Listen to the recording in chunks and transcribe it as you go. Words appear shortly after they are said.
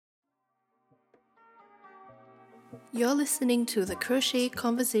You're listening to the Crochet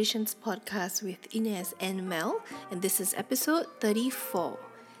Conversations podcast with Inez and Mel, and this is episode 34,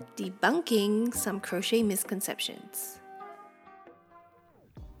 Debunking Some Crochet Misconceptions.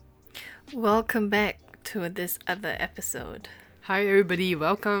 Welcome back to this other episode. Hi everybody,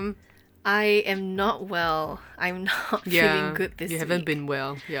 welcome. I am not well. I'm not feeling good this week. You haven't been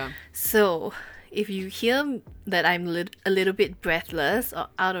well, yeah. So, if you hear that I'm a little bit breathless or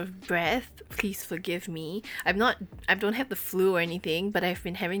out of breath, please forgive me. I don't have the flu or anything, but I've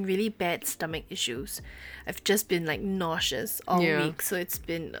been having really bad stomach issues. I've just been nauseous all week, so it's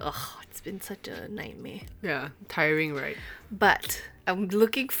been such a nightmare. Yeah, tiring, right? But I'm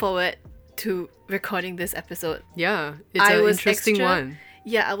looking forward to recording this episode. Yeah, it's an interesting one.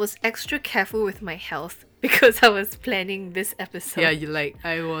 Yeah, I was extra careful with my health because I was planning this episode. Yeah,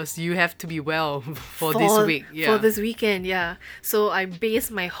 you have to be well for this week. Yeah. For this weekend, yeah. So I based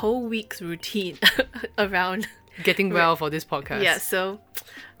my whole week's routine around getting well for this podcast. Yeah, so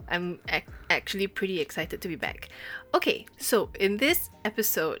I'm actually pretty excited to be back. Okay, so in this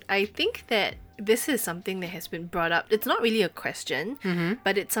episode, I think that this is something that has been brought up. It's not really a question,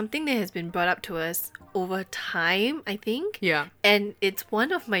 but it's something that has been brought up to us over time, I think. Yeah. And it's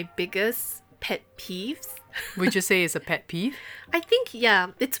one of my biggest pet peeves. Would you say it's a pet peeve? I think, yeah,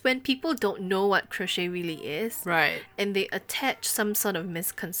 it's when people don't know what crochet really is. Right. And they attach some sort of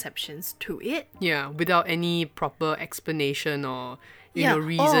misconceptions to it. Yeah, without any proper explanation or,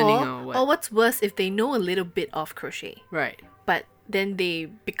 reasoning or what. Or what's worse, if they know a little bit of crochet. Right. But then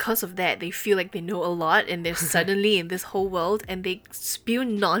because of that, they feel like they know a lot and they're suddenly in this whole world and they spew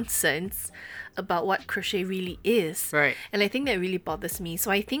nonsense about what crochet really is. Right. And I think that really bothers me.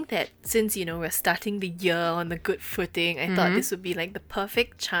 So I think that since, we're starting the year on the good footing, I thought this would be the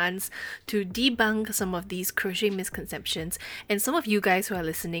perfect chance to debunk some of these crochet misconceptions. And some of you guys who are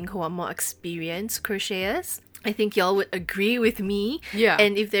listening who are more experienced crocheters, I think y'all would agree with me. Yeah.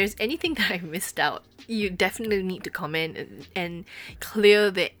 And if there's anything that I missed out, you definitely need to comment and clear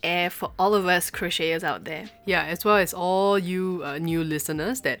the air for all of us crocheters out there. Yeah, as well as all you new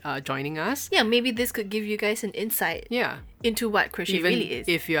listeners that are joining us. Yeah, maybe this could give you guys an insight into what crochet really is.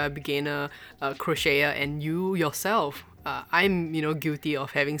 Even if you're a beginner crocheter and you yourself, I'm guilty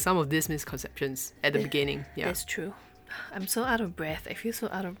of having some of these misconceptions at the beginning. Yeah, that's true. I'm so out of breath. I feel so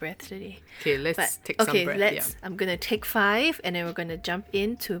out of breath today. Okay, let's take some breath. Yeah. I'm going to take 5 and then we're going to jump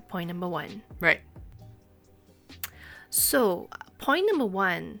into point number 1. Right. So, point number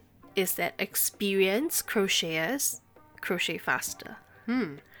 1 is that experienced crocheters crochet faster.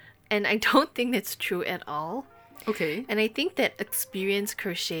 And I don't think that's true at all. Okay. And I think that experienced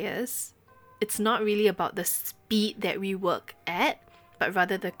crocheters, it's not really about the speed that we work at, but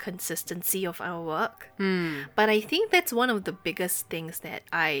rather the consistency of our work. But I think that's one of the biggest things that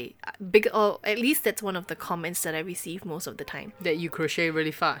or at least that's one of the comments that I receive most of the time. That you crochet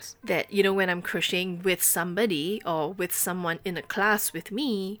really fast. That, when I'm crocheting with somebody or with someone in a class with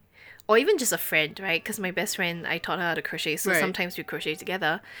me, or even just a friend, right? Because my best friend, I taught her how to crochet, so sometimes we crochet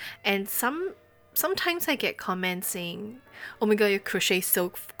together. And sometimes I get comments saying, oh my god, you crochet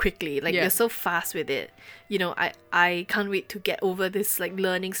so quickly, you're so fast with it. I can't wait to get over this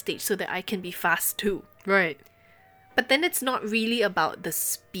learning stage so that I can be fast too. Right. But then it's not really about the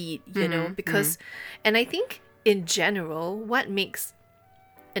speed, because, and I think in general, what makes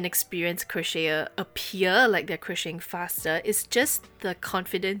an experienced crocheter appear like they're crocheting faster is just the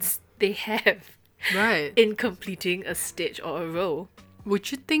confidence they have in completing a stitch or a row.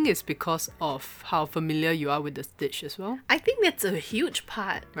 Would you think it's because of how familiar you are with the stitch as well? I think that's a huge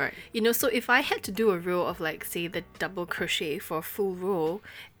part. Right. So if I had to do a row of say the double crochet for a full row,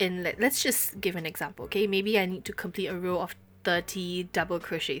 and let's just give an example, okay? Maybe I need to complete a row of 30 double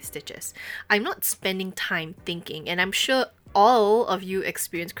crochet stitches. I'm not spending time thinking, and I'm sure all of you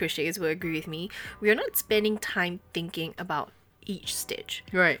experienced crocheters will agree with me, we're not spending time thinking about each stitch.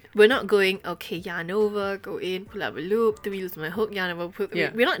 Right. We're not going, okay, yarn over, go in, pull up a loop, 3 loops my hook, yarn over, pull.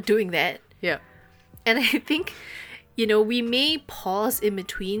 Yeah. We're not doing that. Yeah. And I think, we may pause in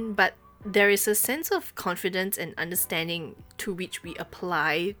between, but there is a sense of confidence and understanding to which we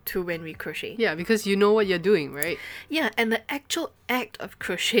apply to when we crochet. Yeah, because you know what you're doing, right? Yeah, and the actual act of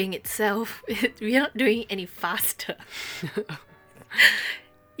crocheting itself, we are not doing it any faster.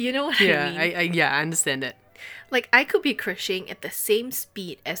 You know what I mean? I understand that. I could be crocheting at the same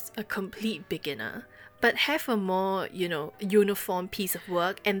speed as a complete beginner, but have a more, uniform piece of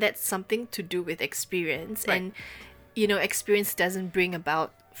work, and that's something to do with experience. Right. And, experience doesn't bring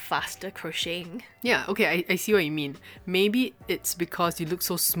about faster crocheting. Yeah, okay, I see what you mean. Maybe it's because you look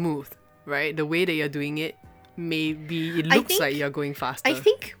so smooth, right? The way that you're doing it, maybe it looks like you're going faster.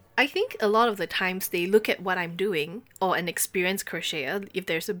 I I think a lot of the times they look at what I'm doing, or an experienced crocheter, if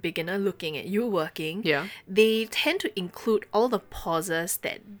there's a beginner looking at you working, they tend to include all the pauses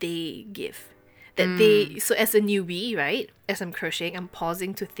that they give. So as a newbie, right, as I'm crocheting, I'm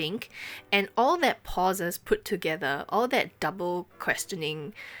pausing to think, and all that pauses put together, all that double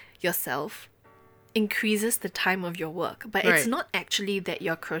questioning yourself increases the time of your work. But it's not actually that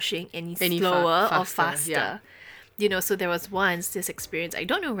you're crocheting any slower or faster. Yeah. You know, so there was once this experience, I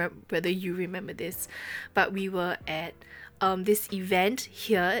don't know whether you remember this, but we were at this event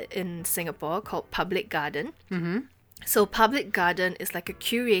here in Singapore called Public Garden. So Public Garden is like a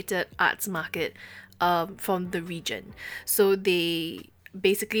curated arts market from the region. So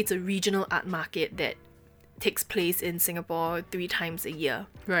it's a regional art market that takes place in Singapore 3 times a year.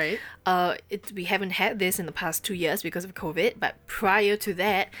 Right. We haven't had this in the past 2 years because of COVID, but prior to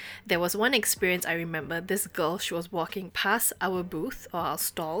that, there was one experience I remember. This girl, she was walking past our booth or our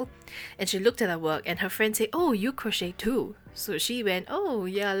stall, and she looked at our work, and her friend said, "Oh, you crochet too." So she went, "Oh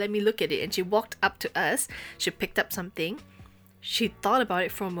yeah, let me look at it." And she walked up to us, she picked up something, she thought about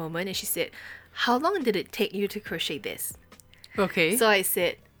it for a moment, and she said, "How long did it take you to crochet this?" Okay. So I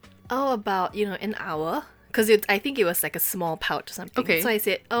said, "Oh, about, an hour." Because I think it was like a small pouch or something. Okay. So I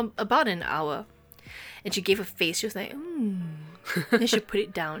said, about an hour. And she gave a face. She was like, Then she put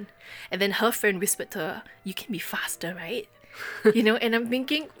it down. And then her friend whispered to her, "You can be faster, right?" And I'm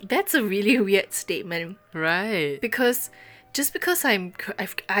thinking, that's a really weird statement. Right. Because just because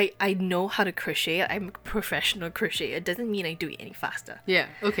I know how to crochet, I'm a professional crocheter, it doesn't mean I do it any faster. Yeah.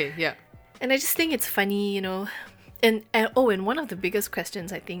 Okay. Yeah. And I just think it's funny, And one of the biggest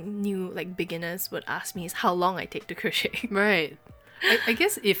questions I think new beginners would ask me is how long I take to crochet. Right. I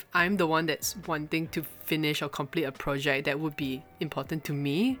guess if I'm the one that's wanting to finish or complete a project, that would be important to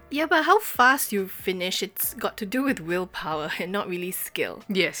me. Yeah, but how fast you finish, it's got to do with willpower and not really skill.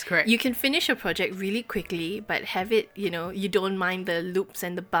 Yes, correct. You can finish a project really quickly, but have it, you don't mind the loops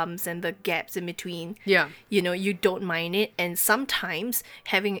and the bumps and the gaps in between. Yeah. You don't mind it. And sometimes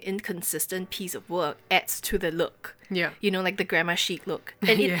having an inconsistent piece of work adds to the look. Yeah. Like the grandma chic look.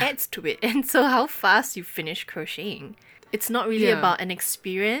 And it adds to it. And so how fast you finish crocheting. It's not really about an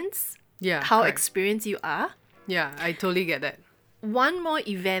experience. Yeah. How correct. experienced you are. Yeah, I totally get that. One more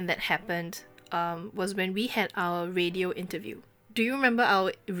event that happened was when we had our radio interview. Do you remember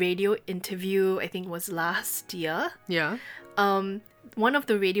our radio interview? I think it was last year. Yeah. One of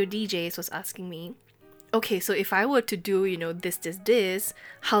the radio DJs was asking me, okay, so if I were to do, this,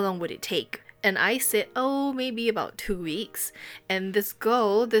 how long would it take? And I said, maybe about 2 weeks. And this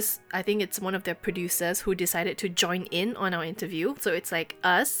girl, I think it's one of their producers who decided to join in on our interview. So it's like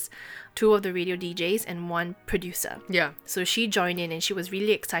us, 2 of the radio DJs, and 1 producer. Yeah. So she joined in and she was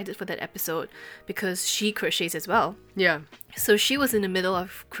really excited for that episode because she crochets as well. Yeah. So she was in the middle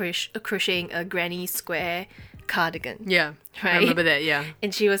of crocheting a granny square cardigan. Yeah. Right? I remember that, yeah.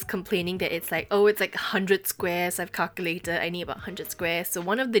 And she was complaining that it's like 100 squares. I've calculated. I need about 100 squares. So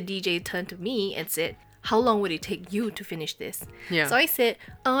one of the DJ turned to me and said, "How long would it take you to finish this?" Yeah. So I said,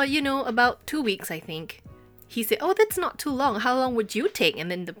 about 2 weeks, I think. He said, "Oh, that's not too long. How long would you take?"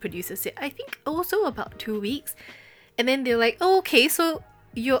 And then the producer said, "I think also about 2 weeks." And then they're like, "Oh, okay, so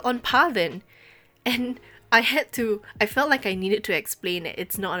you're on par then." And I felt like I needed to explain that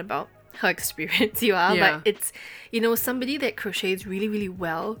it's not about how experienced you are, but it's, somebody that crochets really, really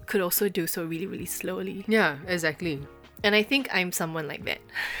well could also do so really, really slowly. Yeah, exactly. And I think I'm someone like that.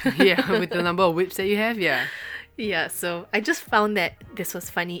 Yeah, with the number of whips that you have, yeah. Yeah, so I just found that this was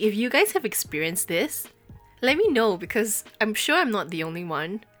funny. If you guys have experienced this, let me know, because I'm sure I'm not the only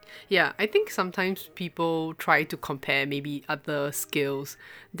one. Yeah, I think sometimes people try to compare maybe other skills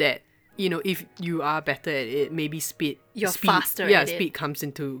that, if you are better at it, maybe speed faster at it. Speed comes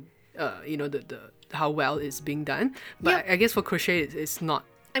into the how well it's being done. But I guess for crochet it's not.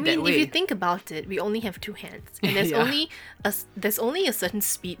 I mean, if you think about it, we only have 2 hands, and there's only a certain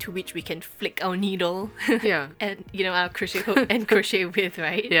speed to which we can flick our needle, and our crochet hook and crochet with,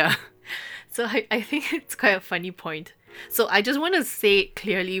 right? Yeah. So I think it's quite a funny point. So I just want to say it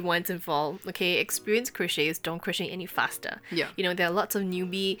clearly once and for all, okay? Experienced crocheters don't crochet any faster. Yeah. There are lots of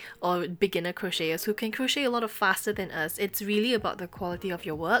newbie or beginner crocheters who can crochet a lot of faster than us. It's really about the quality of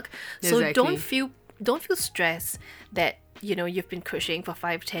your work. So exactly. don't feel stressed that you've been crocheting for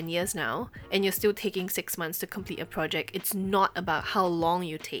 5-10 years now and you're still taking 6 months to complete a project. It's not about how long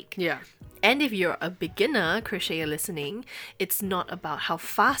you take. Yeah. And if you're a beginner crocheter listening, it's not about how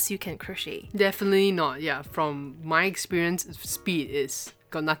fast you can crochet. Definitely not. Yeah, from my experience, speed is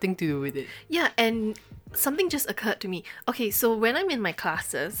got nothing to do with it. Yeah, and something just occurred to me. Okay, so when I'm in my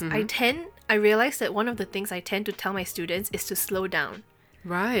classes, I realize that one of the things I tend to tell my students is to slow down.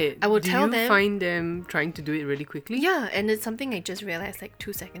 Right. I will Do tell you them. find them trying to do it really quickly? Yeah, and it's something I just realized like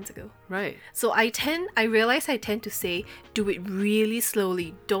 2 seconds ago. Right. So I realize I tend to say, do it really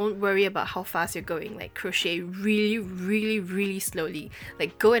slowly. Don't worry about how fast you're going. Like crochet really, really, really slowly.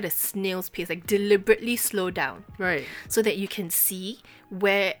 Like go at a snail's pace, like deliberately slow down. Right. So that you can see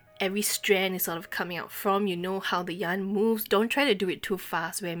where every strand is sort of coming out from. You know how the yarn moves. Don't try to do it too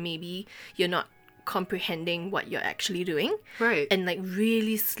fast where maybe you're not comprehending what you're actually doing. Right. And like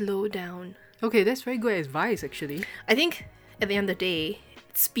really slow down. Okay, that's very good advice actually. I think at the end of the day,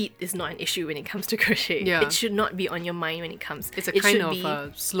 speed is not an issue when it comes to crochet. Yeah. It should not be on your mind when it comes. It's a it kind should of be,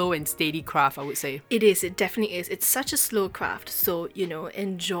 a slow and steady craft, I would say. It is. It definitely is. It's such a slow craft. So,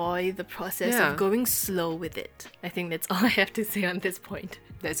 enjoy the process Yeah. of going slow with it. I think that's all I have to say on this point.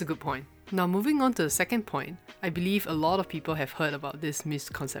 That's a good point. Now, moving on to the second point, I believe a lot of people have heard about this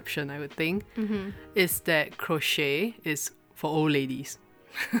misconception, I would think, is that crochet is for old ladies.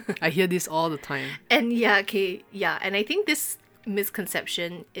 I hear this all the time. And and I think this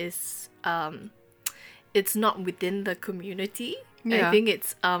misconception is it's not within the community. Yeah. I think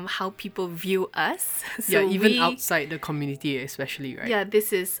it's how people view us. So Yeah, even outside the community especially, right? Yeah,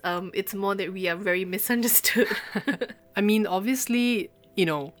 this is it's more that we are very misunderstood. I mean, obviously,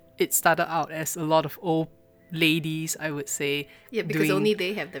 it started out as a lot of old ladies, I would say. Yeah, because only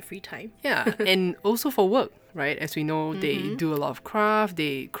they have the free time. Yeah, and also for work, right? As we know, they do a lot of craft.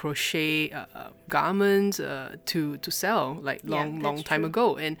 They crochet garments to sell, like long time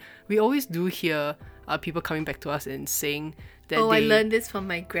ago. And we always do hear people coming back to us and saying that I learned this from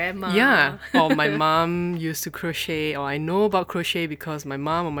my grandma. Yeah, or my mom used to crochet, or I know about crochet because my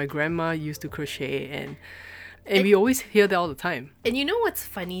mom or my grandma used to crochet, and we always hear that all the time. And you know what's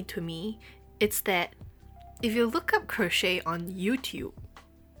funny to me? It's that if you look up crochet on YouTube,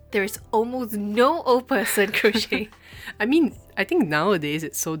 there's almost no old person crochet. I mean, I think nowadays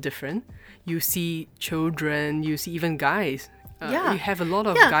it's so different. You see children, you see even guys. You have a lot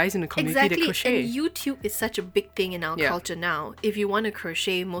of guys in the community that crochet. And YouTube is such a big thing in our culture now. If you want to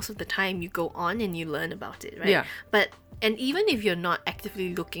crochet, most of the time you go on and you learn about it, right? Yeah. And even if you're not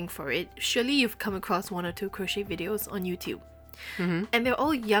actively looking for it, surely you've come across 1 or 2 crochet videos on YouTube. And they're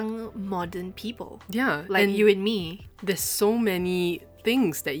all young, modern people. Yeah. Like you and me. There's so many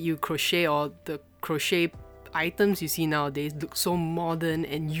things that you crochet, or the crochet items you see nowadays look so modern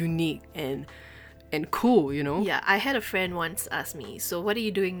and unique and cool, Yeah, I had a friend once ask me, so what are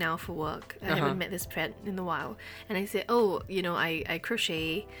you doing now for work? I haven't met this friend in a while. And I said, I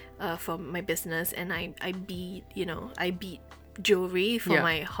crochet for my business, and I bead jewelry for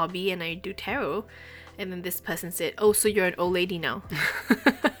my hobby, and I do tarot. And then this person said, oh, so you're an old lady now.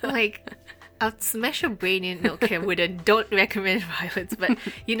 Like, I'll smash your brain in. Okay, I wouldn't. Don't recommend violence. But,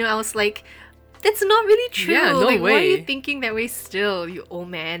 I was like, that's not really true. Yeah, no way. Why are you thinking that way still, you old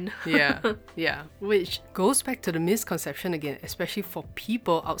man? Yeah. Which goes back to the misconception again, especially for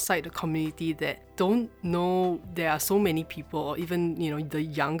people outside the community that don't know there are so many people, or even, the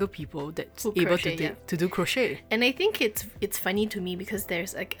younger people that's able to do crochet. And I think it's funny to me because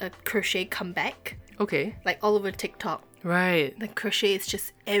there's like a crochet comeback. Okay. Like all over TikTok. Right. The crochet is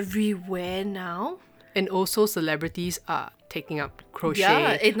just everywhere now. And also celebrities are taking up crochet.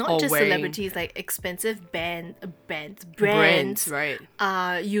 Yeah, it's not just wearing celebrities, like expensive brands, right,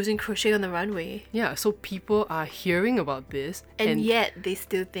 using crochet on the runway. Yeah, so people are hearing about this. And yet they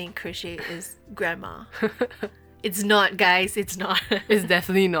still think crochet is grandma. It's not, guys, it's not. It's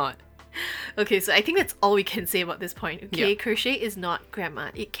definitely not. Okay, so I think that's all we can say about this point. Okay, Yeah. Crochet is not grandma.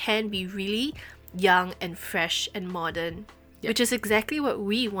 It can be really young and fresh and modern. Yeah. Which is exactly what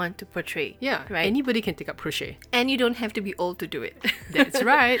we want to portray. Yeah, right. Anybody can take up crochet. And you don't have to be old to do it. That's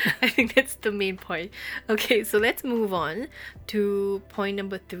right. I think that's the main point. Okay, so let's move on to point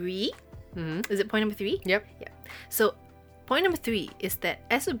number 3. Is it point number 3? Yep. So point number 3 is that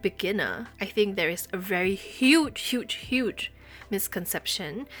as a beginner, I think there is a very huge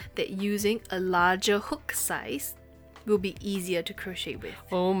misconception that using a larger hook size will be easier to crochet with.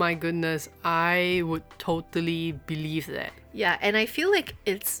 Oh my goodness, I would totally believe that. Yeah, and I feel like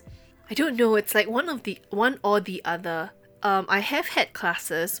I don't know, it's like one or the other. I have had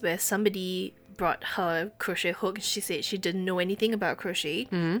classes where somebody brought her crochet hook and she said she didn't know anything about crochet.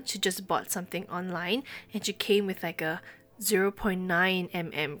 She just bought something online and she came with like a 0.9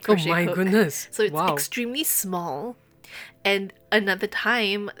 mm crochet hook. Oh my goodness. So it's wow. extremely small. And another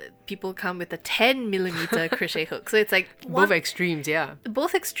time, people come with a 10 millimeter crochet hook. So it's like both extremes, yeah.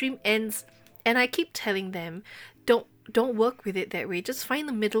 Both extreme ends. And I keep telling them, don't work with it that way. Just find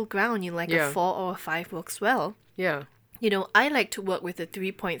the middle ground. A 4 or a 5 works well. Yeah. I like to work with a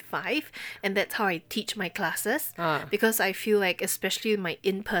 3.5, and that's how I teach my classes. Because I feel like, especially in my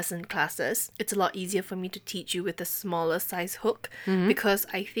in-person classes, it's a lot easier for me to teach you with a smaller size hook, because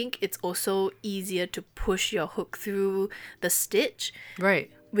I think it's also easier to push your hook through the stitch.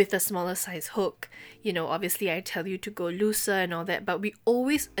 Right. With a smaller size hook. Obviously I tell you to go looser and all that, but we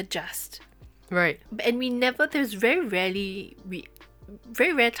always adjust. Right. And there's very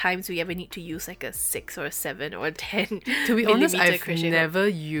rare times we ever need to use like a 6 or a 7 or a 10 To be honest, I've crochet never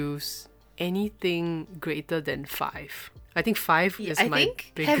used anything greater than 5. I think 5 is my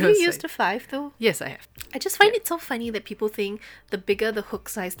biggest. Have you used a 5 though? Yes, I have. I just find it so funny that people think the bigger the hook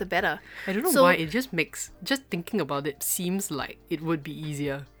size, the better. I don't know why. It just thinking about it seems like it would be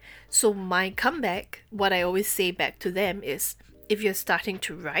easier. So my comeback, what I always say back to them is, if you're starting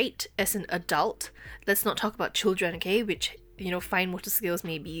to write as an adult, let's not talk about children, okay, which fine motor skills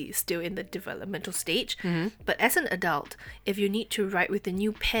may be still in the developmental stage. But as an adult, if you need to write with a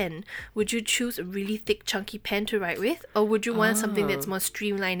new pen, would you choose a really thick, chunky pen to write with? Or would you want something that's more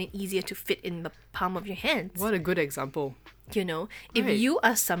streamlined and easier to fit in the palm of your hands? What a good example. If you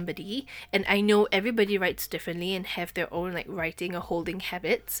are somebody, and I know everybody writes differently and have their own like writing or holding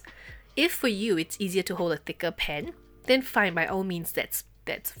habits, if for you it's easier to hold a thicker pen, then fine, by all means, that's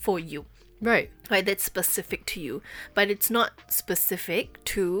for you. Right, that's specific to you. But it's not specific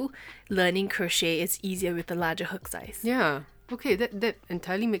to learning crochet is easier with a larger hook size. Yeah. Okay, that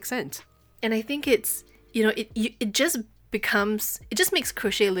entirely makes sense. And I think it's, it just makes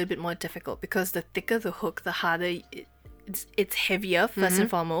crochet a little bit more difficult, because the thicker the hook, the harder it's heavier, first and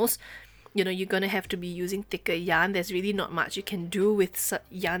foremost. You're going to have to be using thicker yarn. There's really not much you can do with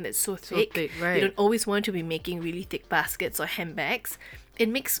yarn that's so thick. Right. You don't always want to be making really thick baskets or handbags. It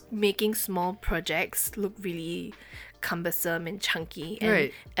makes making small projects look really cumbersome and chunky.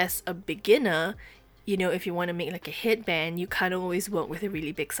 And as a beginner, if you want to make like a headband, you can't always work with a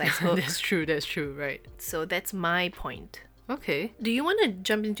really big size hook. That's true, right. So that's my point. Okay. Do you want to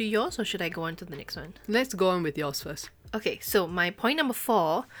jump into yours, or should I go on to the next one? Let's go on with yours first. Okay, so my point number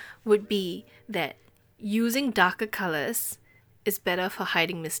 4 would be that using darker colors is better for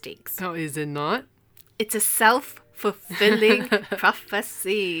hiding mistakes. Oh, is it not? It's a self-fulfilling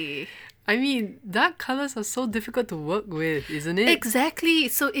prophecy. I mean, dark colors are so difficult to work with, isn't it? Exactly.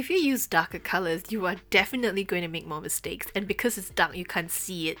 So if you use darker colors, you are definitely going to make more mistakes. And because it's dark, you can't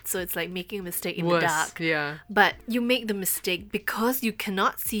see it. So it's like making a mistake in the dark. Yeah. But you make the mistake because you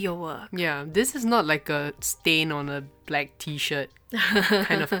cannot see your work. Yeah, this is not like a stain on a black t-shirt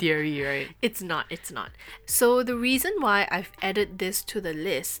kind of theory, right? It's not. So the reason why I've added this to the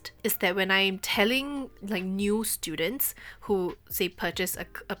list is that when I'm telling like new students who say purchase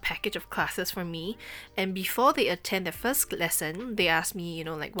a package of classes from me, and before they attend their first lesson, they ask me,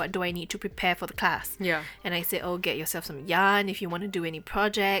 like, what do I need to prepare for the class? Yeah. And I say, get yourself some yarn. If you want to do any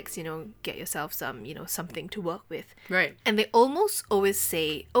projects, get yourself some, something to work with. Right. And they almost always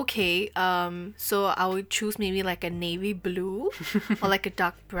say, okay, so I would choose maybe like a navy blue or like a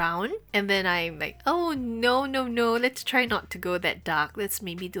dark brown. And then I'm like, oh, no, let's try not to go that dark. Let's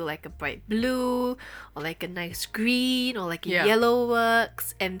maybe do like a bright blue or like a nice green or like a yellow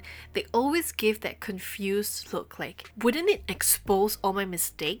works. And they always give that confused look, like, wouldn't it expose all my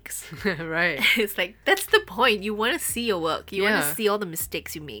mistakes? Right. It's like, that's the point. You want to see your work. You want to see all the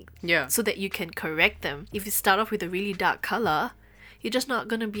mistakes you make. Yeah. So that you can correct them. If you start off with a really dark color, you're just not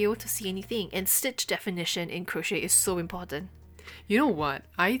going to be able to see anything. And stitch definition in crochet is so important. You know what?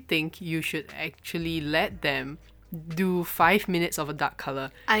 I think you should actually let them do 5 minutes of a dark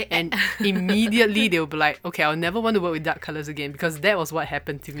color, and immediately they'll be like, okay, I'll never want to work with dark colors again, because that was what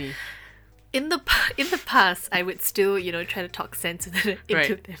happened to me. In the past, I would still, try to talk sense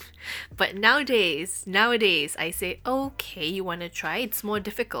into them. But nowadays, I say, okay, you want to try? It's more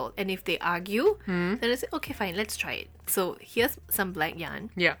difficult. And if they argue, then I say, okay, fine, let's try it. So here's some black yarn.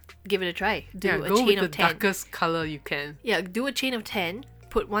 Yeah. Give it a try. Do a go chain with of the 10. darkest color you can. Yeah, do a chain of 10.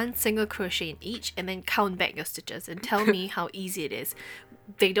 Put 1 single crochet in each, and then count back your stitches and tell me how easy it is.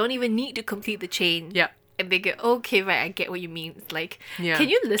 They don't even need to complete the chain. Yeah. And they go, okay, right, I get what you mean. It's like, can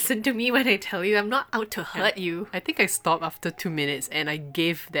you listen to me when I tell you? I'm not out to hurt you. I think I stopped after 2 minutes, and I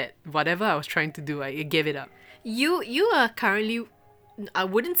gave that, whatever I was trying to do, I gave it up. You are currently, I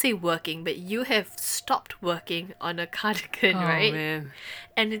wouldn't say working, but you have stopped working on a cardigan, right? Oh, man.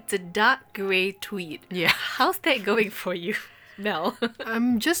 And it's a dark grey tweed. Yeah. How's that going for you now?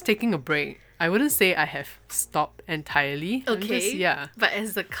 I'm just taking a break. I wouldn't say I have stopped entirely. Okay. But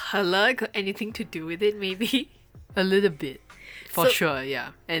has the colour got anything to do with it, maybe? A little bit. For sure, yeah.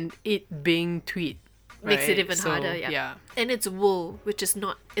 And it being tweed. makes right? it even harder. Yeah. And it's wool, which is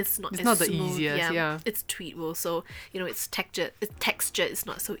not it's not the smooth. easiest. Yeah. It's tweed wool, so its texture is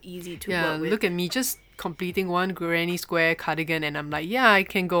not so easy to Yeah, work with. look at me just completing one granny square cardigan, and I'm like, yeah, I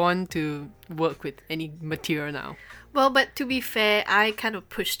can go on to work with any material now. Well, but to be fair, I kind of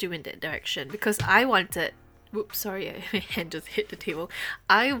pushed you in that direction because I wanted. Whoops, sorry, my hand just hit the table.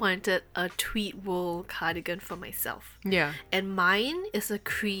 I wanted a tweed wool cardigan for myself. Yeah. And mine is a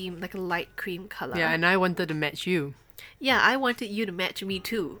cream, like a light cream color. Yeah, and I wanted to match you. Yeah, I wanted you to match me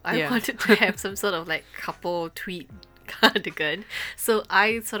too. I Yeah. wanted to have some sort of like couple tweed cardigan. So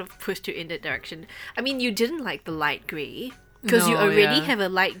I sort of pushed you in that direction. I mean, you didn't like the light grey because you No, already yeah. have a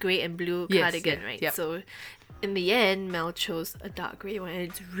light grey and blue Yes, cardigan, yeah, right? yeah. So in the end, Mel chose a dark grey one and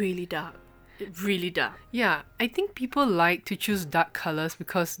it's really dark. Really dark. Yeah, I think people like to choose dark colors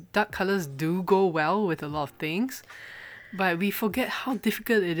because dark colors do go well with a lot of things, but we forget how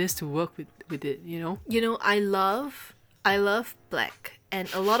difficult it is to work with it, you know? I love black,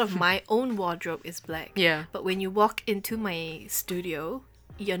 and a lot of my own wardrobe is black. Yeah. But when you walk into my studio,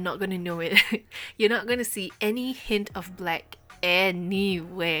 you're not going to know it. You're not going to see any hint of black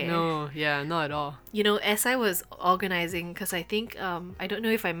anywhere. No, yeah, not at all. As I was organizing, because I think, I don't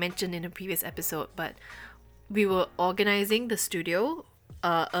know if I mentioned in a previous episode, but we were organizing the studio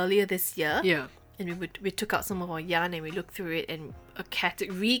earlier this year. Yeah. And we took out some of our yarn and we looked through it and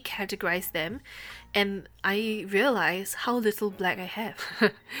recategorized them. And I realized how little black I have.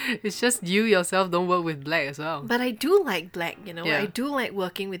 It's just you yourself don't work with black as well. But I do like black, Yeah. I do like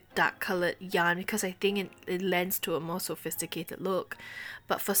working with dark colored yarn because I think it lends to a more sophisticated look.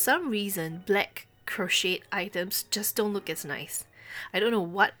 But for some reason, black crochet items just don't look as nice. I don't know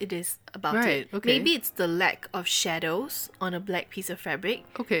what it is about Right, it. okay. Maybe it's the lack of shadows on a black piece of fabric.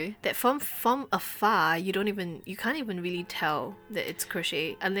 Okay. That from afar you can't even really tell that it's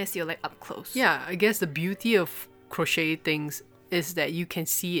crochet unless you're like up close. Yeah, I guess the beauty of crochet things is that you can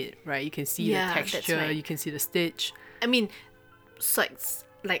see it, right? You can see Yeah, the that's texture, right. you can see the stitch. I mean, so it's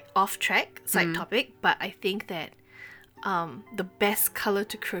like off track, side topic, but I think that the best color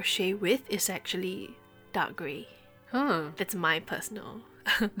to crochet with is actually dark grey. Huh. That's my personal.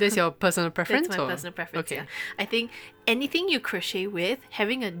 That's your personal preference? That's my or? personal preference. Okay. Yeah, I think anything you crochet with,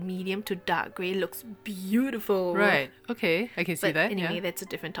 having a medium to dark grey looks beautiful. Right. Okay. I can see But that. anyway, Yeah. that's a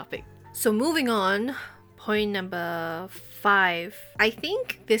different topic. So moving on, point number 5. I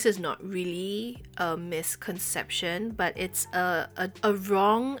think this is not really a misconception, but it's a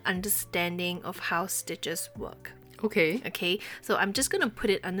wrong understanding of how stitches work. Okay. Okay, so I'm just gonna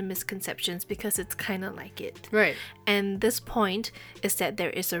put it under misconceptions because it's kind of like it. Right. And this point is that there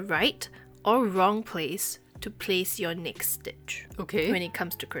is a right or wrong place to place your next stitch Okay. when it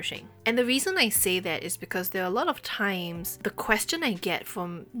comes to crocheting. And the reason I say that is because there are a lot of times the question I get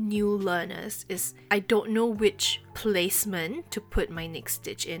from new learners is I don't know which placement to put my next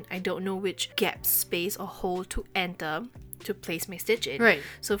stitch in. I don't know which gap, space or hole to enter to place my stitch in. Right.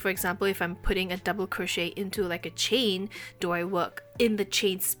 So for example, if I'm putting a double crochet into like a chain, do I work in the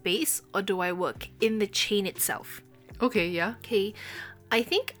chain space or do I work in the chain itself? Okay, yeah. Okay, I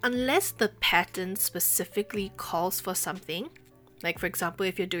think unless the pattern specifically calls for something, like for example,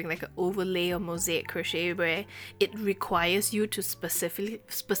 if you're doing like an overlay or mosaic crochet where it requires you to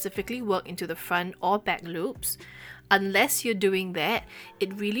specifically work into the front or back loops, unless you're doing that,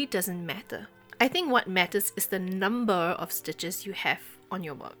 it really doesn't matter. I think what matters is the number of stitches you have on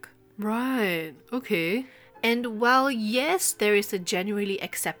your work. Right. Okay. And while yes, there is a generally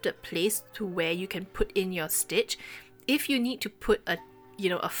accepted place to where you can put in your stitch, if you need to put a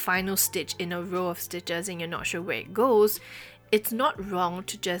final stitch in a row of stitches and you're not sure where it goes, it's not wrong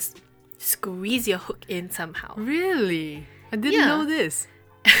to just squeeze your hook in somehow. Really? I didn't Yeah. know this.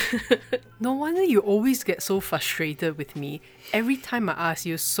 No wonder you always get so frustrated with me. Every time I ask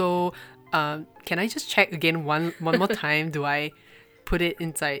you, so can I just check again one more time? Do I put it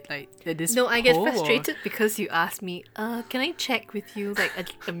inside like this? No, I get hole, or- frustrated because you ask me, can I check with you like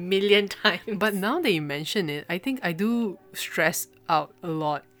a million times? But now that you mention it, I think I do stress out a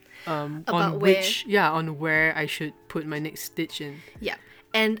lot About on where- on where I should put my next stitch in. Yeah,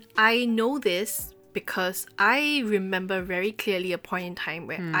 and I know this because I remember very clearly a point in time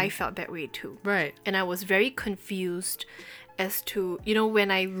where I felt that way too. Right. And I was very confused as to, when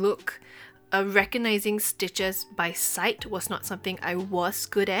I look, recognizing stitches by sight was not something I was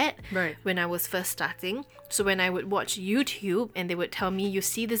good at Right. when I was first starting. So when I would watch YouTube and they would tell me, you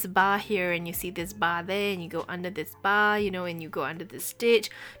see this bar here and you see this bar there and you go under this bar, and you go under this stitch,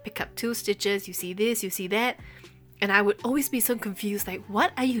 pick up 2 stitches, you see this, you see that. And I would always be so confused, like,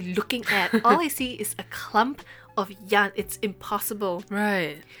 what are you looking at? All I see is a clump of yarn. It's impossible.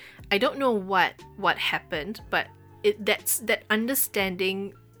 Right. I don't know what happened, but that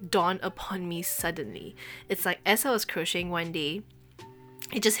understanding dawned upon me suddenly. It's like as I was crocheting one day,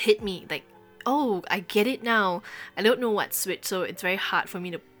 it just hit me like, oh, I get it now. I don't know what switch, so it's very hard for me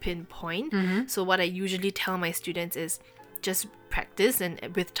to pinpoint. So what I usually tell my students is just practice, and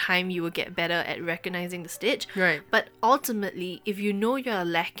with time you will get better at recognizing the stitch. Right. But ultimately, if you know you're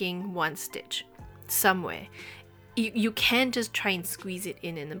lacking one stitch somewhere, you can just try and squeeze it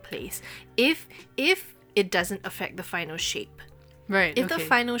in a place. If it doesn't affect the final shape. Right. If the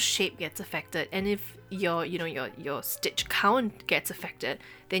final shape gets affected, and if your stitch count gets affected,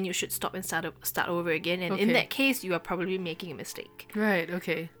 then you should stop and start over again. And in that case, you are probably making a mistake. Right.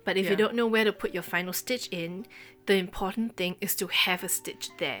 Okay. But if you don't know where to put your final stitch in, the important thing is to have a stitch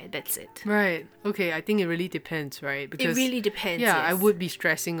there. That's it. Right. Okay. I think it really depends, right? Because it really depends. Yeah, yes. I would be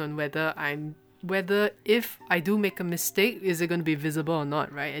stressing on whether if I do make a mistake, is it going to be visible or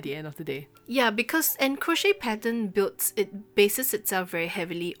not, right, at the end of the day? Yeah, because crochet pattern bases itself very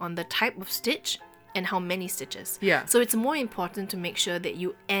heavily on the type of stitch and how many stitches. Yeah. So it's more important to make sure that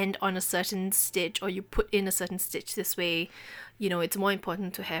you end on a certain stitch, or you put in a certain stitch this way. It's more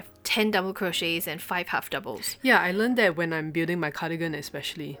important to have 10 double crochets and 5 half doubles. Yeah, I learned that when I'm building my cardigan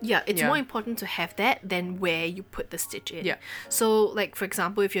especially. Yeah, it's more important to have that than where you put the stitch in. Yeah. So, like, for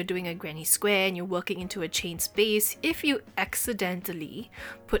example, if you're doing a granny square and you're working into a chain space, if you accidentally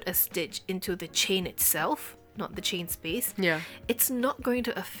put a stitch into the chain itself, not the chain space, it's not going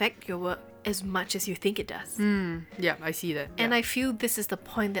to affect your work as much as you think it does. Yeah, I see that. And I feel this is the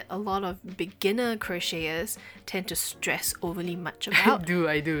point that a lot of beginner crocheters tend to stress overly much about.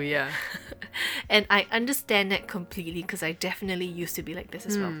 I do, yeah. And I understand that completely, because I definitely used to be like this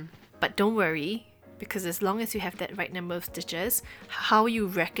as well. But don't worry, because as long as you have that right number of stitches, how you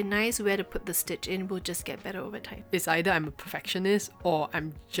recognize where to put the stitch in will just get better over time. It's either I'm a perfectionist or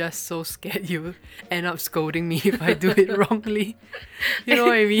I'm just so scared you end up scolding me if I do it wrongly. You know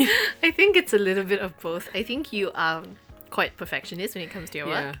what I mean? I think it's a little bit of both. I think you are quite perfectionist when it comes to your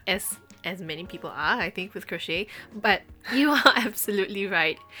work, as many people are, I think, with crochet. But you are absolutely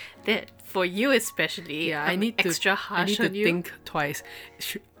right that for you especially, I need extra harsh on you. Think twice.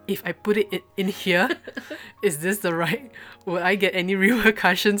 If I put it in here, is this the right? Will I get any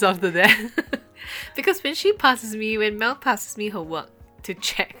repercussions after that? Because when Mel passes me her work to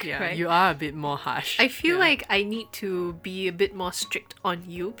check, right? You are a bit more harsh. I feel like I need to be a bit more strict on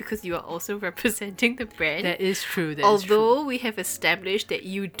you, because you are also representing the brand. That is true. Although we have established that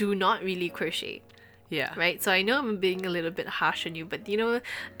you do not really crochet. Yeah. Right? So I know I'm being a little bit harsh on you, but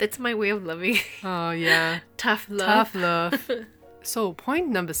that's my way of loving. Oh, yeah. Tough love. Tough love. So point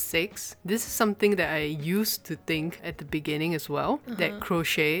number 6, this is something that I used to think at the beginning as well, that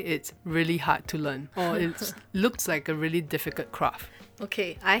crochet, it's really hard to learn, or it looks like a really difficult craft.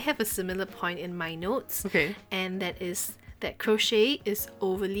 Okay, I have a similar point in my notes. Okay. And that is that crochet is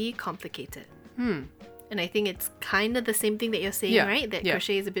overly complicated. And I think it's kind of the same thing that you're saying, right? That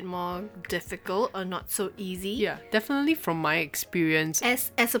crochet is a bit more difficult or not so easy. Yeah, definitely from my experience.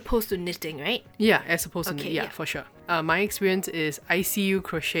 As opposed to knitting, right? Yeah, as opposed to knitting, for sure. My experience is I see you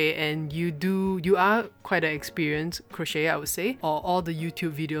crochet, and you are quite an experienced crochet, I would say, or all the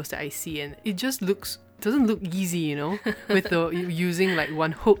YouTube videos that I see, and it just doesn't look easy, with the using like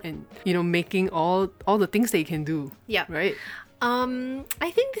one hook and making all the things that you can do. Yeah. Right?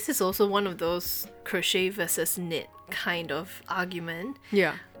 I think this is also one of those crochet versus knit kind of argument.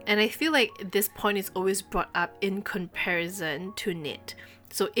 Yeah. And I feel like this point is always brought up in comparison to knit.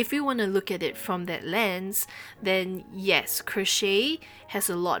 So if you want to look at it from that lens, then yes, crochet has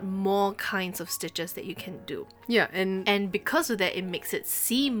a lot more kinds of stitches that you can do. Yeah, and because of that, it makes it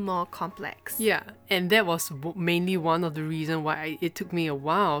seem more complex. Yeah, and that was mainly one of the reasons why it took me a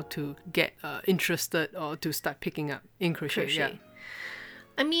while to get interested or to start picking up in crochet. Yeah.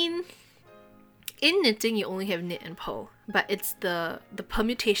 I mean, in knitting, you only have knit and purl, but it's the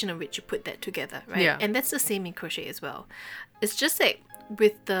permutation of which you put that together, right? Yeah. And that's the same in crochet as well. It's just like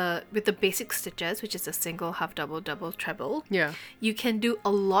with the basic stitches, which is a single, half double, double, treble, you can do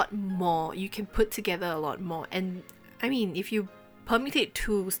a lot more. You can put together a lot more. And I mean, if you permutate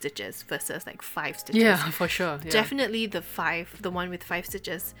 2 stitches versus like 5 stitches, for sure, definitely the one with 5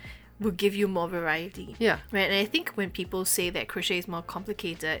 stitches will give you more variety. Yeah. Right. And I think when people say that crochet is more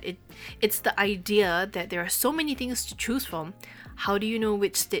complicated, it's the idea that there are so many things to choose from. How do you know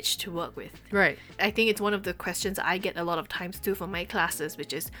which stitch to work with? Right. I think it's one of the questions I get a lot of times too for my classes,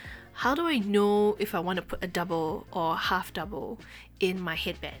 which is, how do I know if I want to put a double or half double in my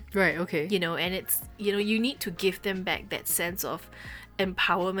headband? Right, okay. And it's, you need to give them back that sense of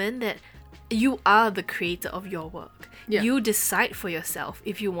empowerment that you are the creator of your work. Yeah. You decide for yourself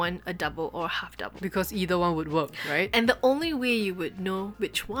if you want a double or a half double. Because either one would work, right? And the only way you would know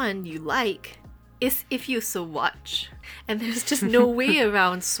which one you like is if you swatch. And there's just no way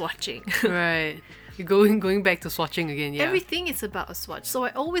around swatching. Right. You're going back to swatching again, yeah. Everything is about a swatch. So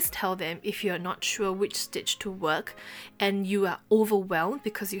I always tell them, if you're not sure which stitch to work and you are overwhelmed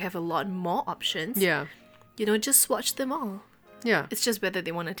because you have a lot more options, Yeah. just swatch them all. Yeah. It's just whether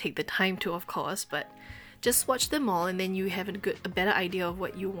they want to take the time to, of course, but just swatch them all and then you have a better idea of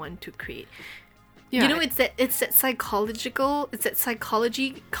what you want to create. Yeah. It's that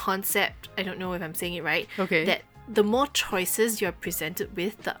psychology concept. I don't know if I'm saying it right. Okay. That the more choices you're presented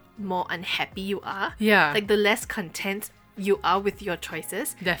with, the more unhappy you are. Yeah. Like the less content you are with your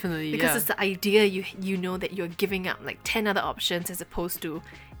choices. Definitely, Because yeah. it's the idea you know that you're giving up like 10 other options as opposed to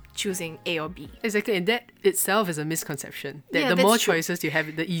choosing A or B. Exactly, and that itself is a misconception. That Yeah, the that's more true. choices you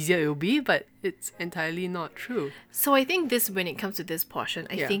have, the easier it will be, but it's entirely not true. So I think when it comes to this portion,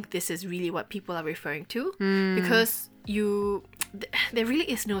 I Yeah. think this is really what people are referring to. Because there really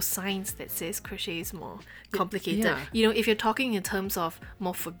is no science that says crochet is more complicated. Yeah. If you're talking in terms of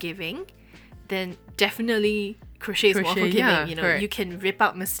more forgiving, then definitely crochet is more Crochet, forgiving. yeah, correct. You can rip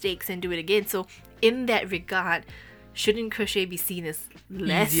out mistakes and do it again. So in that regard, shouldn't crochet be seen as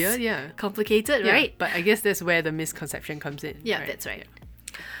less Easier, yeah. complicated, Yeah, right? but I guess that's where the misconception comes in. Yeah, that's right.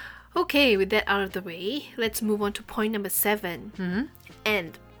 Okay, with that out of the way, let's move on to point number 7. Mm-hmm.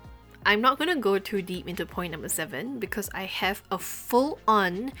 And I'm not going to go too deep into point number 7 because I have a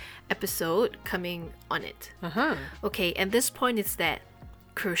full-on episode coming on it. Uh-huh. Okay, and this point is that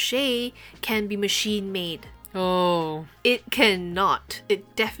crochet can be machine-made. Oh, It cannot.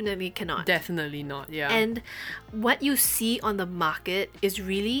 It definitely cannot. definitely not, yeah. And what you see on the market is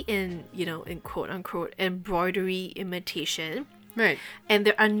really in quote-unquote embroidery imitation. Right. And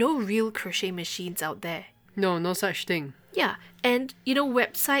there are no real crochet machines out there. No such thing. Yeah. And,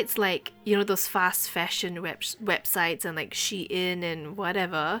 websites like, those fast fashion websites and like Shein and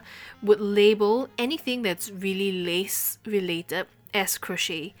whatever would label anything that's really lace related as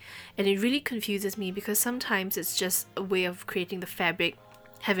crochet. And it really confuses me because sometimes it's just a way of creating the fabric,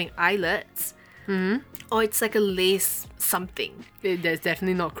 having eyelets, or it's like a lace something. That's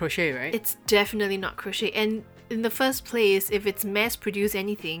definitely not crochet, right? It's definitely not crochet. And in the first place, if it's mass-produced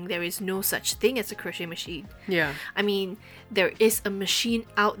anything, there is no such thing as a crochet machine. Yeah. I mean, there is a machine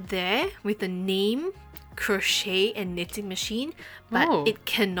out there with the name crochet and knitting machine, but it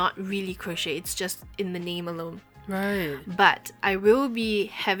cannot really crochet. It's just in the name alone. Right. But I will be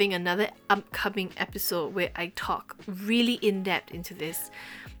having another upcoming episode where I talk really in depth into this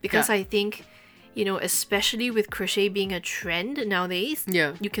because Yeah. I think, especially with crochet being a trend nowadays,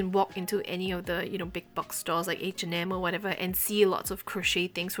 Yeah. you can walk into any of the, big box stores like H&M or whatever and see lots of crochet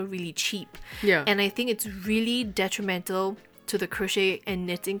things for really cheap. Yeah. And I think it's really detrimental to the crochet and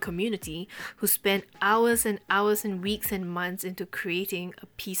knitting community who spend hours and hours and weeks and months into creating a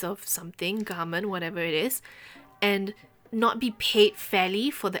piece of something, garment, whatever it is, and not be paid fairly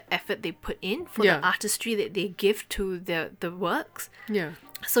for the effort they put in, for Yeah. the artistry that they give to the works. Yeah.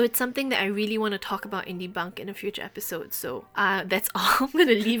 So it's something that I really want to talk about in Debunk in a future episode. So that's all. I'm going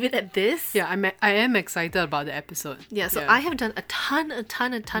to leave it at this. Yeah, I am excited about the episode. Yeah, so I have done a ton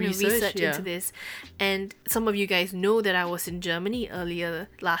of research yeah. into this. And some of you guys know that I was in Germany earlier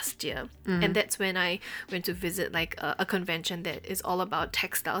last year. And that's when I went to visit like a convention that is all about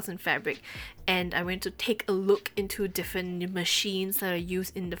textiles and fabric. And I went to take a look into different machines that are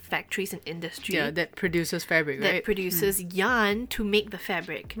used in the factories and industry. Yeah, that produces fabric, right? That produces yarn to make the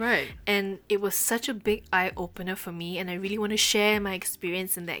fabric. Right. And it was such a big eye-opener for me, and I really want to share my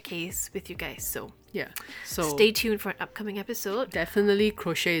experience in that case with you guys. So Yeah. So stay tuned for an upcoming episode. definitely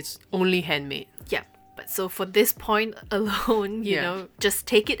crochet is only handmade. Yeah. But so for this point alone, you Yeah. know, just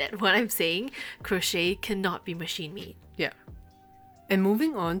take it at what I'm saying. Crochet cannot be machine made. Yeah. And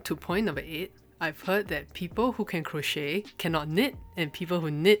moving on to point number 8, I've heard that people who can crochet cannot knit, and people who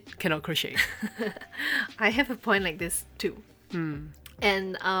knit cannot crochet. I have a point like this too.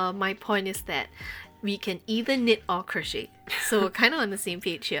 And my point is that we can either knit or crochet. So we're kind of on the same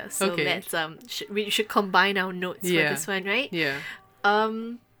page here. So Okay. let's we should combine our notes for Yeah. this one, right? Yeah.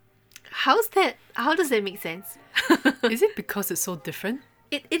 How does that make sense? Is it because it's so different?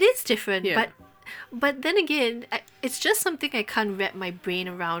 It is different, Yeah. but then again, it's just something I can't wrap my brain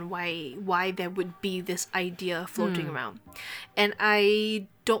around why there would be this idea floating around. And I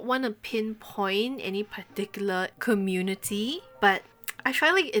don't want to pinpoint any particular community, but I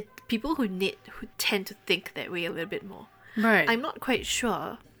find like people who knit who tend to think that way a little bit more. Right. I'm not quite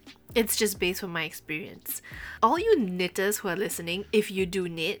sure. It's just based on my experience. All you knitters who are listening, if you do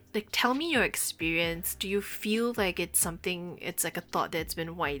knit, like tell me your experience. Do you feel like it's like a thought that's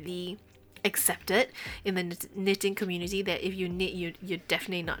been widely accepted in the knitting community that if you knit, you're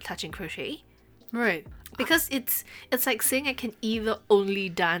definitely not touching crochet? Right. Because it's like saying I can either only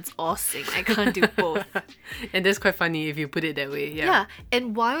dance or sing. I can't do both. And that's quite funny if you put it that way. Yeah. Yeah.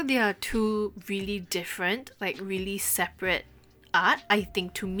 And while they are two really different, like really separate art, I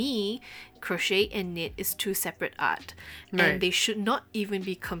think to me, crochet and knit is two separate art. Right. And they should not even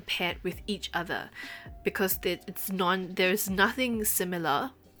be compared with each other because there's nothing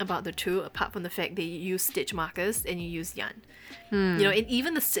similar about the two apart from the fact that you use stitch markers and you use yarn. You know, and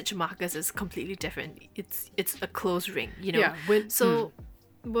even the stitch markers is completely different. It's a close ring, you know. Yeah,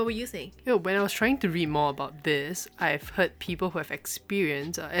 What were you saying? When I was trying to read more about this, I've heard people who have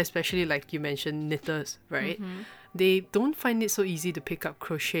experience, especially like you mentioned, knitters, right? They don't find it so easy to pick up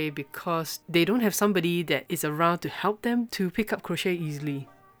crochet because they don't have somebody that is around to help them to pick up crochet easily.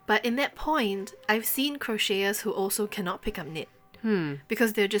 But in that point, I've seen crocheters who also cannot pick up knit.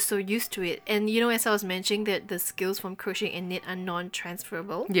 Because they're just so used to it. And you know, as I was mentioning, that the skills from crochet and knit are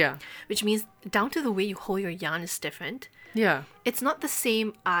non-transferable. Yeah. Which means down to the way you hold your yarn is different. Yeah. It's not the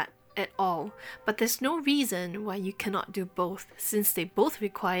same art at all. But there's no reason why you cannot do both, since they both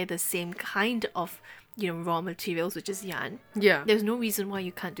require the same kind of, you know, raw materials, which is yarn. Yeah. There's no reason why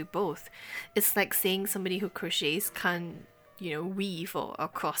you can't do both. It's like saying somebody who crochets can't, you know, weave or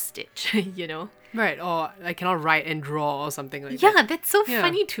cross stitch, you know? Right, or I cannot write and draw or something like that. Yeah, that's so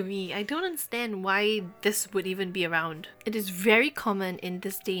funny to me. I don't understand why this would even be around. It is very common in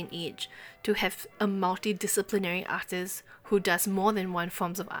this day and age to have a multidisciplinary artist who does more than one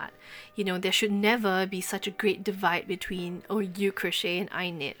forms of art. You know, there should never be such a great divide between, oh, you crochet and I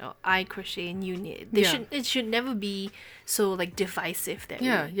knit, or I crochet and you knit. It should never be so like divisive that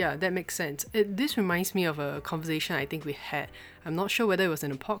way. Yeah, that makes sense. This reminds me of a conversation I think we had. I'm not sure whether it was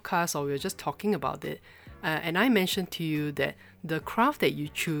in a podcast or we were just talking about it. And I mentioned to you that the craft that you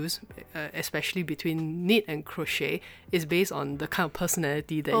choose, especially between knit and crochet, is based on the kind of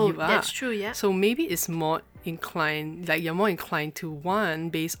personality that you are. That's true, yeah. So maybe it's more inclined, like you're more inclined to one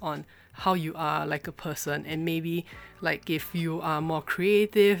based on how you are like a person. And maybe like if you are more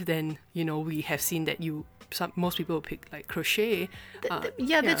creative, then, you know, we have seen that most people will pick like crochet.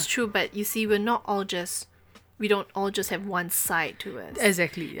 That's true. But you see, we don't all just have one side to us.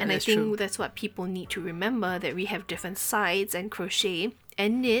 Exactly. Yeah, and I think that's what people need to remember, that we have different sides, and crochet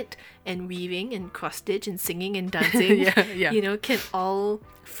and knit and weaving and cross stitch and singing and dancing, you know, can all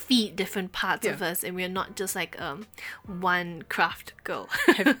feed different parts of us, and we're not just like one craft girl.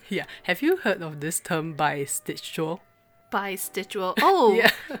 Have you heard of this term bisexual? Bisexual. Oh,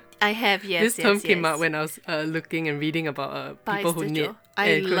 yeah. I have, yes. This term came out when I was looking and reading about people who knit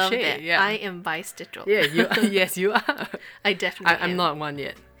and crochet. Love that. Yeah. I am bisexual. Yeah, yes, you are. I definitely am. I'm not one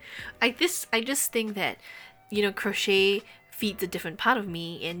yet. I just think that, you know, crochet feeds a different part of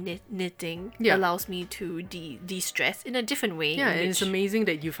me, and knitting allows me to de-stress in a different way. Yeah, and it's amazing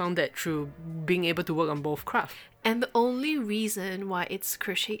that you found that through being able to work on both crafts. And the only reason why it's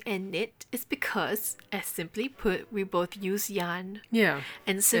crochet and knit is because, as simply put, we both use yarn. Yeah.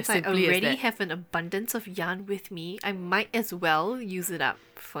 And since I already have an abundance of yarn with me, I might as well use it up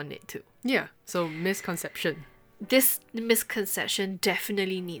for knit too. Yeah, so misconception. This misconception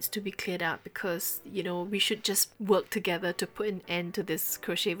definitely needs to be cleared up, because, you know, we should just work together to put an end to this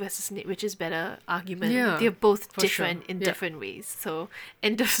crochet versus knit, which is better argument. Yeah, they're both different in different ways. So,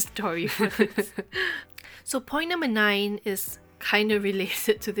 end of story for this. So point number 9 is kind of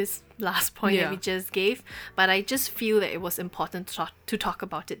related to this last point that we just gave, but I just feel that it was important to talk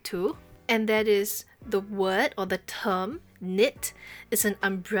about it too. And that is, the word or the term knit is an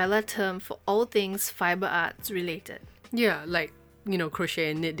umbrella term for all things fiber arts related. Yeah, like, you know, crochet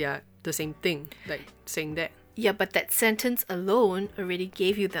and knit, they are the same thing, like saying that. Yeah, but that sentence alone already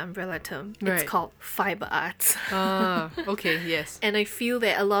gave you the umbrella term. It's called fiber arts. Okay, yes. And I feel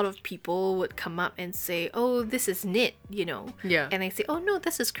that a lot of people would come up and say, oh, this is knit, you know. Yeah. And I say, oh, no,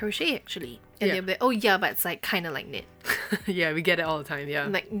 this is crochet actually. And they'll be like, oh, yeah, but it's like kind of like knit. Yeah, we get it all the time, yeah.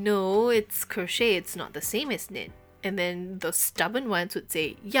 I'm like, no, it's crochet. It's not the same as knit. And then the stubborn ones would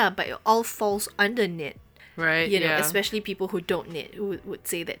say, yeah, but it all falls under knit. Right, you know, especially people who don't knit would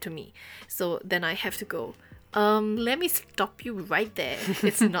say that to me. So then I have to go, let me stop you right there.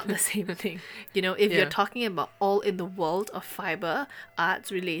 It's not the same thing. You know, if you're talking about all in the world of fiber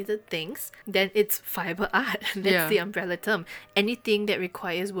arts related things, then it's fiber art. That's the umbrella term. Anything that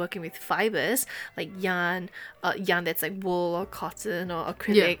requires working with fibers, like yarn that's like wool or cotton or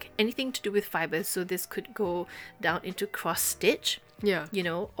acrylic, anything to do with fibers. So this could go down into cross stitch. Yeah. You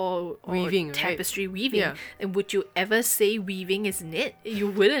know, or Weaving, right? tapestry weaving. Yeah. And would you ever say weaving is knit? You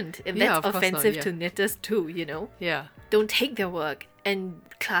wouldn't. And Yeah, that's of course not, offensive yeah. to knitters too, you know? Yeah. Don't take their work and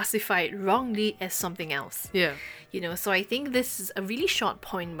classify it wrongly as something else. Yeah. You know, so I think this is a really short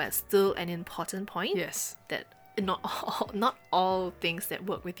point, but still an important point. Yes. That not all things that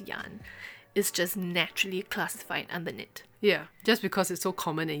work with yarn is just naturally classified under knit. Yeah, just because it's so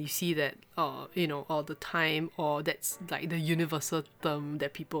common and you see that, you know, all the time, or that's like the universal term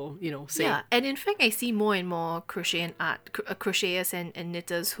that people, you know, say. Yeah, and in fact, I see more and more crocheters and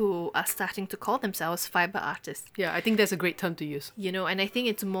knitters who are starting to call themselves fiber artists. Yeah, I think that's a great term to use. You know, and I think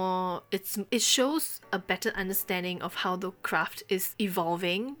it shows a better understanding of how the craft is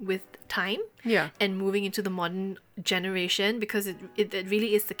evolving with time. Yeah. And moving into the modern generation, because it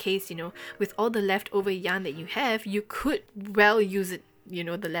really is the case, you know, with all the leftover yarn that you have, you could well use it, you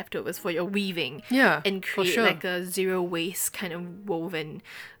know, the leftovers for your weaving. Yeah, And for create sure. like a zero waste kind of woven,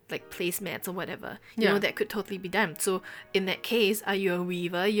 like placemats or whatever. You Yeah. know, that could totally be done. So in that case, are you a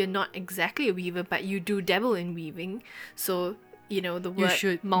weaver? You're not exactly a weaver, but you do dabble in weaving. So, you know, the word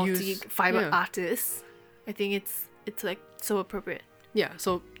should multi-fiber yeah. artist, I think it's like so appropriate. Yeah,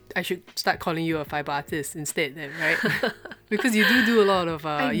 so I should start calling you a fiber artist instead then, right? Because you do a lot of,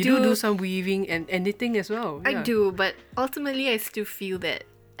 you do some weaving and knitting as well. I Yeah. do, but ultimately I still feel that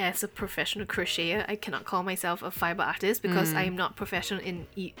as a professional crocheter, I cannot call myself a fiber artist because I am not professional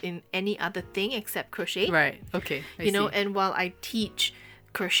in any other thing except crochet. Right, okay. I You know, see. and while I teach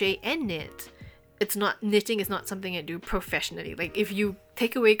crochet and knit, knitting is not something I do professionally. Like if you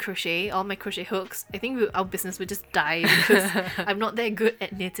take away crochet, all my crochet hooks, I think our business would just die because I'm not that good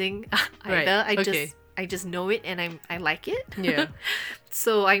at knitting either. Right, I just know it and I like it. Yeah.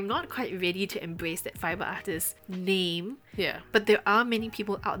 So I'm not quite ready to embrace that fiber artist name. Yeah. But there are many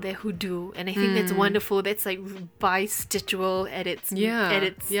people out there who do, and I think that's wonderful. That's like bi-stitchable at its you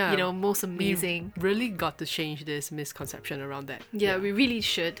know, most amazing. We really got to change this misconception around that. Yeah, we really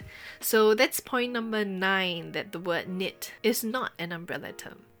should. So that's point number 9, that the word knit is not an umbrella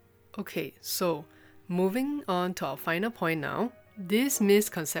term. Okay, so moving on to our final point now. This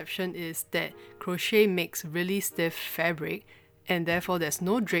misconception is that crochet makes really stiff fabric and therefore there's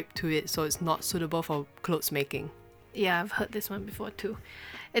no drape to it, so it's not suitable for clothes making. Yeah, I've heard this one before too.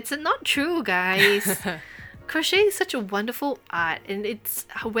 It's not true, guys. Crochet is such a wonderful art, and it's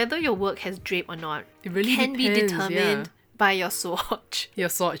whether your work has drape or not, It really can be depends, determined yeah. by your swatch. Your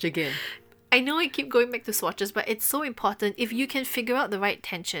swatch again. I know I keep going back to swatches, but it's so important. If you can figure out the right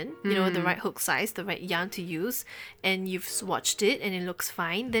tension, you know, the right hook size, the right yarn to use, and you've swatched it and it looks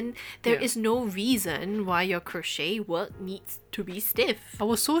fine, then there Yeah. is no reason why your crochet work needs to be stiff. I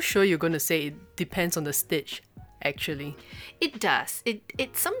was so sure you're going to say it depends on the stitch, actually. It does.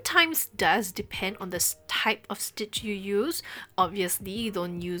 It sometimes does depend on the type of stitch you use. Obviously, you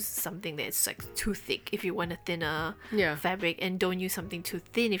don't use something that's like too thick if you want a thinner Yeah. fabric, and don't use something too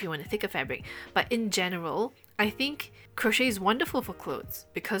thin if you want a thicker fabric. But in general, I think crochet is wonderful for clothes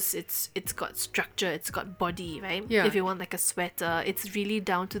because it's got structure, it's got body, right? Yeah. If you want like a sweater, it's really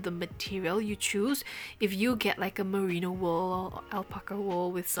down to the material you choose. If you get like a merino wool or alpaca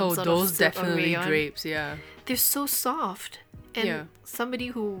wool with some Oh, sort those of silk or definitely rayon, drapes, yeah. they're so soft. And Yeah. somebody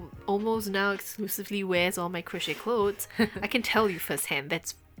who almost now exclusively wears all my crochet clothes, I can tell you firsthand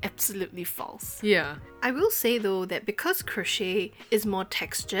that's absolutely false. Yeah. I will say though that because crochet is more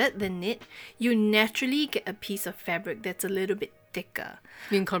textured than knit, you naturally get a piece of fabric that's a little bit thicker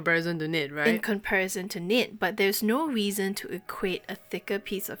In comparison to knit, right? in comparison to knit, but there's no reason to equate a thicker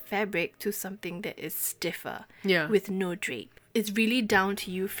piece of fabric to something that is stiffer Yeah. with no drape. It's really down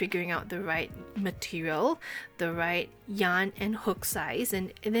to you figuring out the right material, the right yarn and hook size,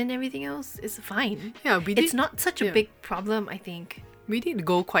 and then everything else is fine. Yeah, we It's did- not such a yeah. big problem, I think. We did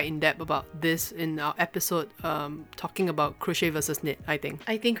go quite in depth about this in our episode talking about crochet versus knit, I think.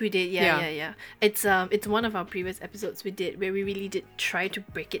 I think we did, Yeah. yeah. It's one of our previous episodes we did where we really did try to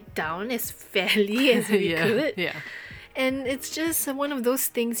break it down as fairly as we yeah. could. Yeah. And it's just one of those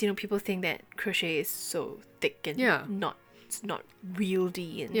things, you know, people think that crochet is so thick and Yeah. it's not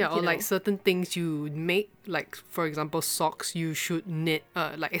wieldy and Yeah, or you know. like certain things you make, like for example socks, you should knit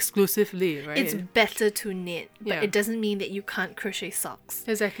like exclusively, right? It's better to knit, but Yeah. it doesn't mean that you can't crochet socks.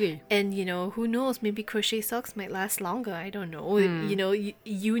 Exactly. And you know, who knows, maybe crochet socks might last longer, I don't know. Hmm. You know,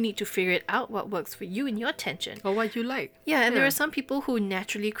 you need to figure it out what works for you and your tension. Or what you like. Yeah, and there are some people who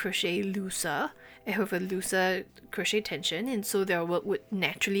naturally crochet looser and have a looser crochet tension, and so their work would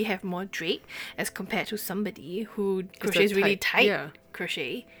naturally have more drape as compared to somebody who crochets really tight. Yeah.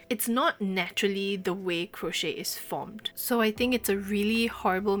 crochet, it's not naturally the way crochet is formed. So I think it's a really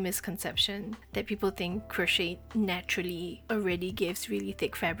horrible misconception that people think crochet naturally already gives really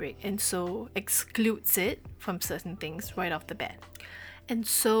thick fabric and so excludes it from certain things right off the bat. And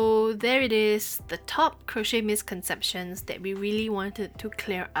so there it is, the top crochet misconceptions that we really wanted to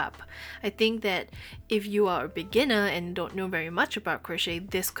clear up. I think that if you are a beginner and don't know very much about crochet,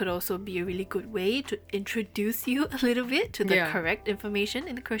 this could also be a really good way to introduce you a little bit to the correct information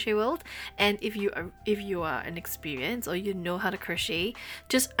in the crochet world. And if you are an experienced or you know how to crochet,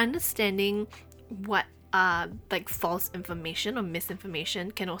 just understanding what like false information or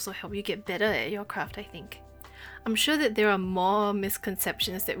misinformation can also help you get better at your craft, I think. I'm sure that there are more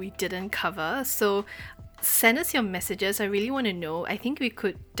misconceptions that we didn't cover, so send us your messages. I really want to know. I think we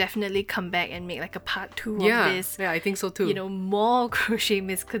could definitely come back and make like a part 2 of this. Yeah, I think so too. You know, more crochet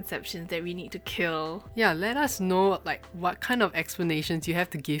misconceptions that we need to kill. Yeah, let us know like what kind of explanations you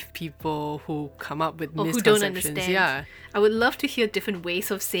have to give people who come up with misconceptions. Who don't understand. Yeah. I would love to hear different ways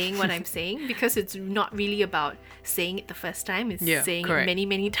of saying what I'm saying, because it's not really about saying it the first time. It's saying it many,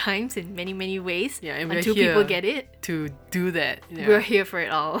 many times in many, many ways until people get it. To do that. Yeah. We're here for it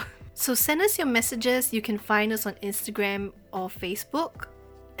all. So send us your messages. You can find us on Instagram or Facebook.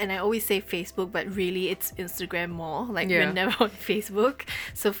 And I always say Facebook, but really it's Instagram more. Like we're never on Facebook.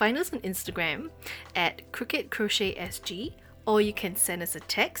 So find us on Instagram at Crooked Crochet SG, or you can send us a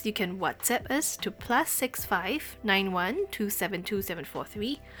text. You can WhatsApp us to +65 91 272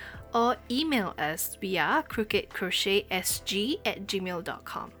 743, or email us via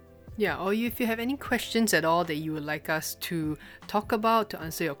crookedcrochetSG@gmail.com. Yeah, or if you have any questions at all that you would like us to talk about, to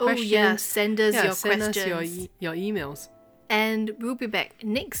answer your questions. Oh yeah, send us your send questions. Us your emails. And we'll be back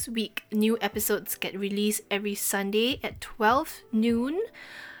next week. New episodes get released every Sunday at 12 noon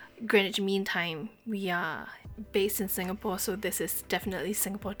Greenwich Mean Time. We are based in Singapore, so this is definitely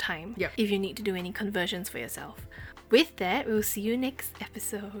Singapore time. Yep. If you need to do any conversions for yourself. With that, we'll see you next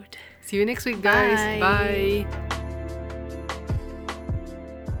episode. See you next week, guys. Bye.